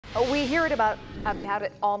We hear about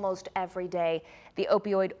it almost every day. The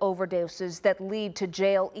opioid overdoses that lead to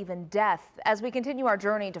jail, even death. As we continue our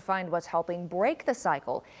journey to find what's helping break the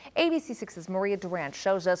cycle, ABC6's Maria Durant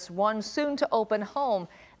shows us one soon-to-open home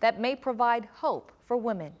that may provide hope for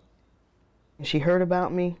women. She heard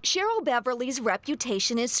about me. Cheryl Beverly's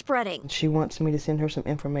reputation is spreading. She wants me to send her some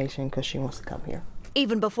information because she wants to come here.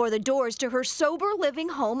 Even before the doors to her sober living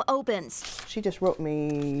home opens. She just wrote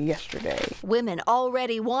me yesterday. Women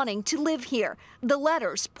already wanting to live here. The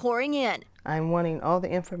letters pouring in. I'm wanting all the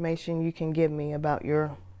information you can give me about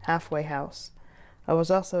your halfway house. I was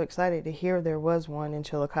also excited to hear there was one in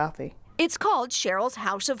Chillicothe. It's called Cheryl's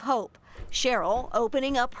House of Hope. Cheryl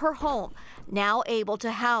opening up her home, now able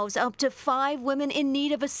to house up to 5 women in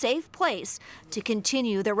need of a safe place to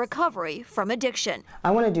continue their recovery from addiction.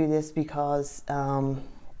 I want to do this because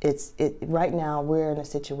right now we're in a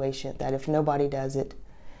situation that if nobody does it,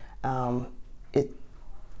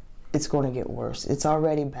 it's going to get worse. It's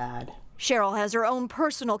already bad. Cheryl has her own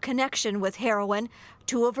personal connection with heroin.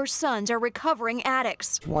 2 of her sons are recovering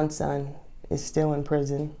addicts. One son is still in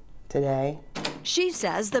prison today. She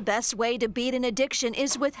says the best way to beat an addiction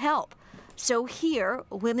is with help. So here,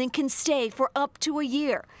 women can stay for up to a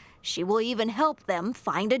year. She will even help them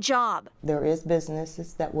find a job. There is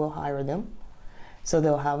businesses that will hire them, so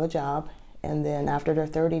they'll have a job, and then after their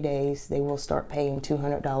 30 days, they will start paying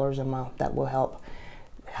 $200 a month. That will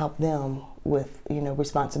help them with,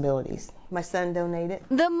 responsibilities. My son donated.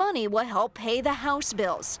 The money will help pay the house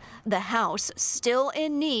bills. The house still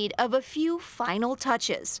in need of a few final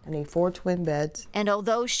touches. I need 4 twin beds. And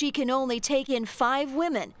although she can only take in 5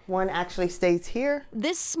 women, one actually stays here.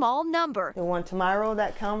 This small number, the one tomorrow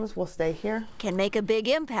that comes, will stay here. Can make a big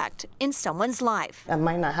impact in someone's life. I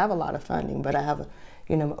might not have a lot of funding, but I have,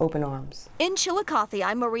 open arms. In Chillicothe,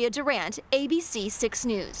 I'm Maria Durant, ABC 6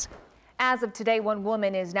 News. As of today, one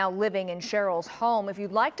woman is now living in Cheryl's home. If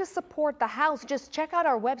you'd like to support the house, just check out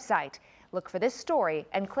our website. Look for this story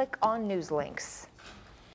and click on news links.